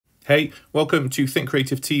Hey, welcome to Think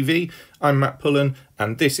Creative TV. I'm Matt Pullen,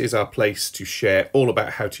 and this is our place to share all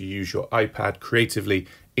about how to use your iPad creatively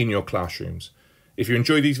in your classrooms. If you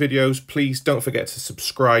enjoy these videos, please don't forget to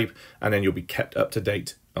subscribe, and then you'll be kept up to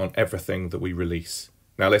date on everything that we release.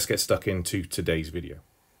 Now let's get stuck into today's video.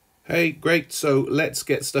 Hey, great. So let's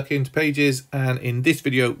get stuck into Pages, and in this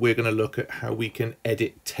video, we're going to look at how we can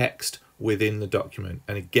edit text within the document.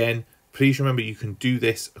 And again, please remember you can do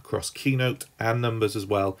this across Keynote and Numbers as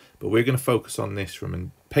well, but we're going to focus on this from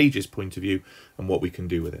a Pages point of view and what we can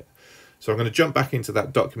do with it. So I'm going to jump back into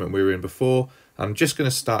that document we were in before. I'm just going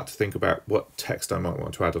to start to think about what text I might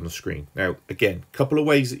want to add on the screen. Now, again, a couple of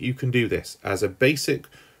ways that you can do this. As a basic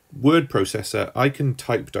word processor, I can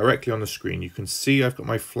type directly on the screen. You can see I've got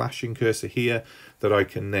my flashing cursor here that I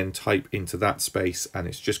can then type into that space, and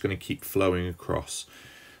it's just going to keep flowing across.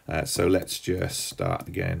 So let's just start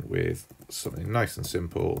again with something nice and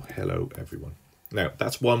simple. Hello, everyone. Now,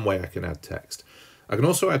 that's one way I can add text. I can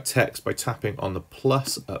also add text by tapping on the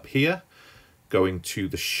plus up here, going to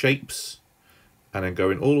the shapes, and then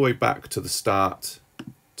going all the way back to the start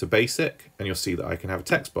to basic, and you'll see that I can have a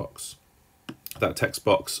text box. That text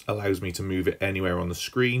box allows me to move it anywhere on the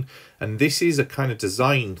screen. And this is a kind of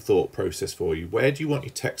design thought process for you. Where do you want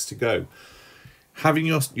your text to go? Having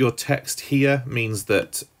your text here means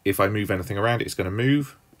that if I move anything around, it's going to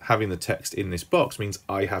move. Having the text in this box means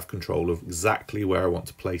I have control of exactly where I want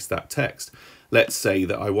to place that text. Let's say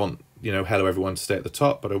that I want, hello everyone to stay at the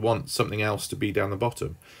top, but I want something else to be down the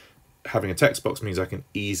bottom. Having a text box means I can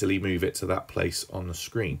easily move it to that place on the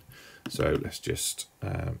screen. So let's just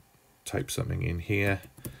type something in here.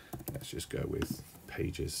 Let's just go with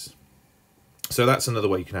Pages. So that's another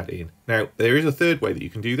way you can add it in. Now, there is a third way that you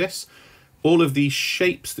can do this. All of these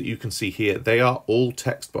shapes that you can see here, they are all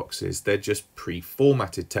text boxes. They're just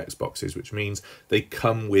pre-formatted text boxes, which means they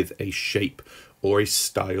come with a shape or a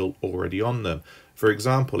style already on them. For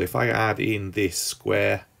example, if I add in this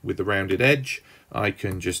square with the rounded edge, I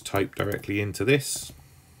can just type directly into this.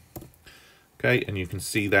 Okay, and you can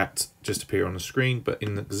see that just appear on the screen, but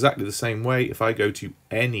in exactly the same way, if I go to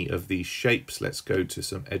any of these shapes, let's go to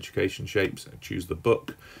some education shapes and choose the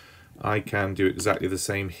book. I can do exactly the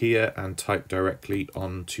same here and type directly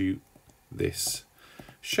onto this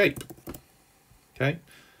shape. Okay,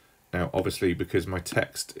 now obviously because my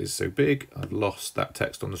text is so big, I've lost that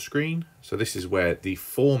text on the screen. So this is where the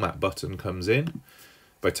format button comes in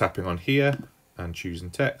by tapping on here and choosing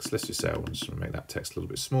text. Let's just say I want to make that text a little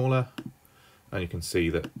bit smaller. And you can see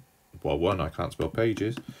that, well, one, I can't spell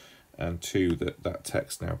pages, and two, that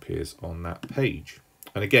text now appears on that page.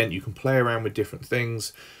 And again, you can play around with different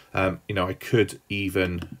things. I could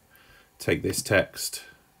even take this text,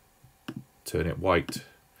 turn it white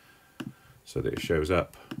so that it shows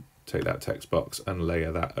up, take that text box and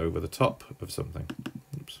layer that over the top of something.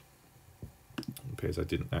 Oops. It appears I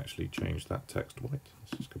didn't actually change that text white.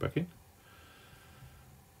 Let's just go back in.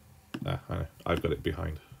 I know, I've got it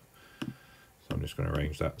behind. So I'm just going to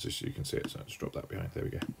arrange that just so you can see it. So I'll just drop that behind. There we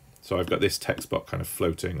go. So I've got this text box kind of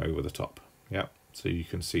floating over the top. Yeah. So you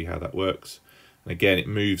can see how that works. And again, it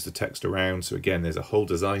moves the text around. So again, there's a whole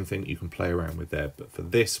design thing that you can play around with there. But for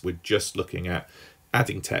this, we're just looking at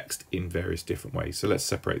adding text in various different ways. So let's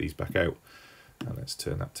separate these back out. And let's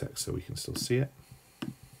turn that text so we can still see it.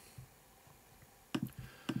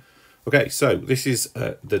 Okay, so this is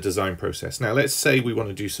the design process. Now, let's say we want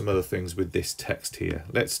to do some other things with this text here.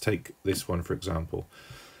 Let's take this one, for example.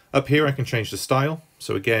 Up here, I can change the style.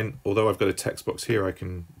 So again, although I've got a text box here, I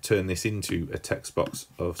can turn this into a text box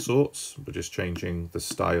of sorts. We're just changing the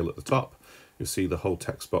style at the top. You'll see the whole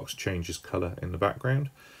text box changes color in the background.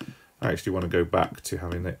 I actually want to go back to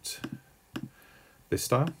having it this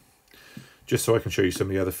style, just so I can show you some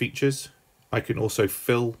of the other features. I can also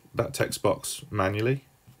fill that text box manually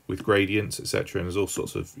with gradients, etc. And there's all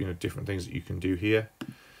sorts of different things that you can do here.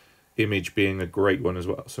 Image being a great one as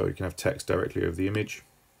well. So you can have text directly over the image.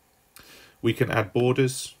 We can add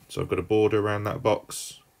borders. So I've got a border around that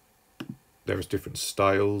box. There's different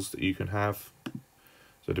styles that you can have.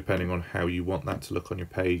 So depending on how you want that to look on your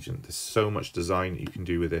page, and there's so much design that you can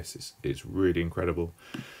do with this. It's really incredible.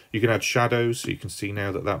 You can add shadows. So you can see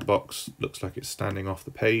now that that box looks like it's standing off the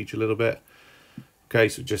page a little bit. Okay,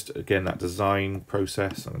 so just again, that design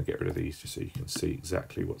process. I'm going to get rid of these just so you can see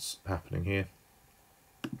exactly what's happening here.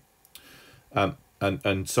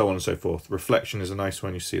 And so on and so forth. Reflection is a nice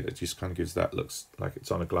one. You see that just kind of gives that, looks like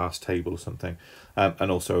it's on a glass table or something. And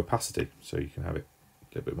also opacity, so you can have it a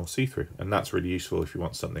little bit more see-through. And that's really useful if you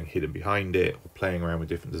want something hidden behind it or playing around with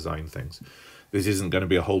different design things. This isn't going to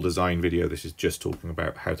be a whole design video. This is just talking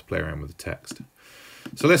about how to play around with the text.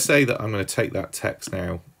 So let's say that I'm going to take that text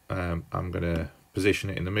now. I'm going to position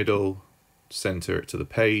it in the middle, center it to the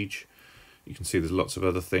page. You can see there's lots of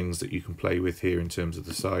other things that you can play with here in terms of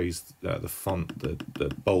the size, the font, the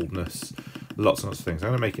boldness, lots and lots of things. I'm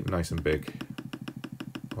going to make it nice and big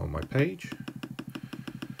on my page.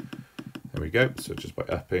 There we go. So just by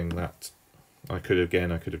upping that, I could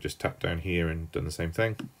have just tapped down here and done the same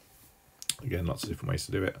thing. Again, lots of different ways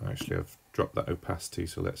to do it. Actually, I've dropped that opacity,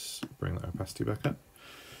 so let's bring that opacity back up.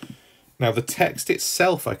 Now the text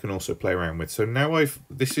itself I can also play around with. So now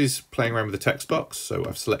this is playing around with the text box. So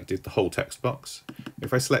I've selected the whole text box.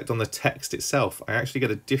 If I select on the text itself, I actually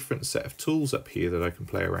get a different set of tools up here that I can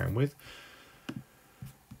play around with.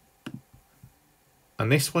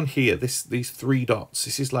 And this one here, these 3 dots,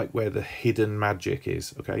 this is like where the hidden magic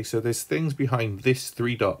is. Okay, so there's things behind this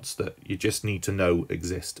 3 dots that you just need to know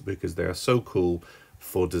exist because they are so cool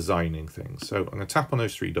for designing things. So I'm going to tap on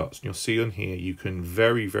those 3 dots and you'll see on here you can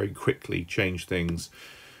very, very quickly change things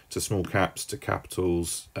to small caps, to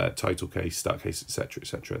capitals, title case, start case, etc,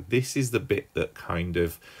 etc. This is the bit that kind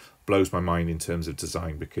of blows my mind in terms of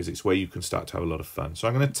design because it's where you can start to have a lot of fun. So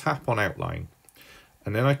I'm going to tap on outline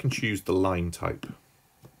and then I can choose the line type.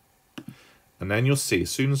 And then you'll see as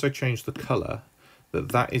soon as I change the color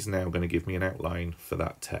that is now going to give me an outline for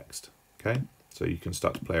that text. Okay. So you can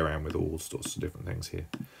start to play around with all sorts of different things here.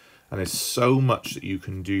 And there's so much that you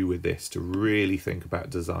can do with this to really think about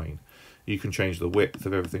design. You can change the width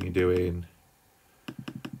of everything you're doing,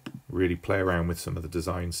 really play around with some of the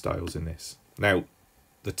design styles in this. Now,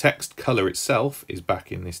 the text color itself is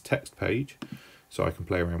back in this text page, so I can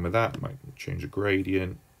play around with that. I might change a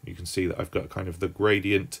gradient. You can see that I've got kind of the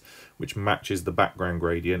gradient which matches the background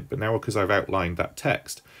gradient, but now because I've outlined that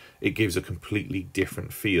text, it gives a completely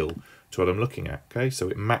different feel to what I'm looking at. Okay, so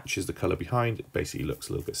it matches the color behind. It basically looks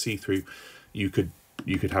a little bit see-through. You could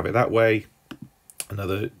have it that way.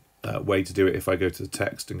 Another way to do it, if I go to the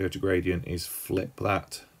text and go to gradient, is flip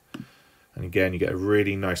that, and again you get a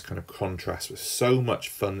really nice kind of contrast with so much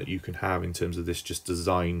fun that you can have in terms of this just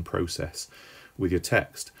design process with your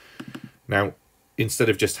text. Now, instead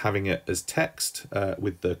of just having it as text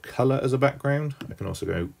with the color as a background, I can also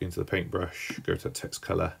go into the paintbrush, go to that text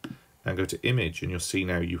color and go to image, and you'll see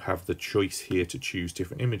now you have the choice here to choose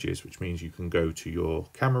different images, which means you can go to your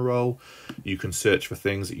camera roll, you can search for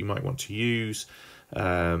things that you might want to use.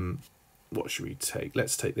 What should we take?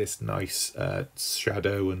 Let's take this nice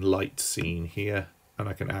shadow and light scene here, and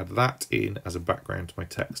I can add that in as a background to my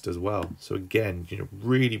text as well. So again,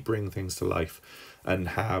 really bring things to life and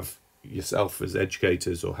have yourself as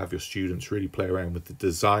educators or have your students really play around with the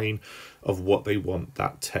design of what they want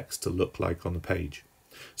that text to look like on the page.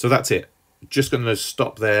 So that's it. Just going to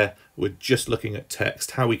stop there. We're just looking at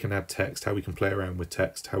text, how we can add text, how we can play around with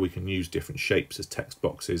text, how we can use different shapes as text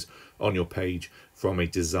boxes on your page from a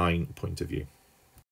design point of view.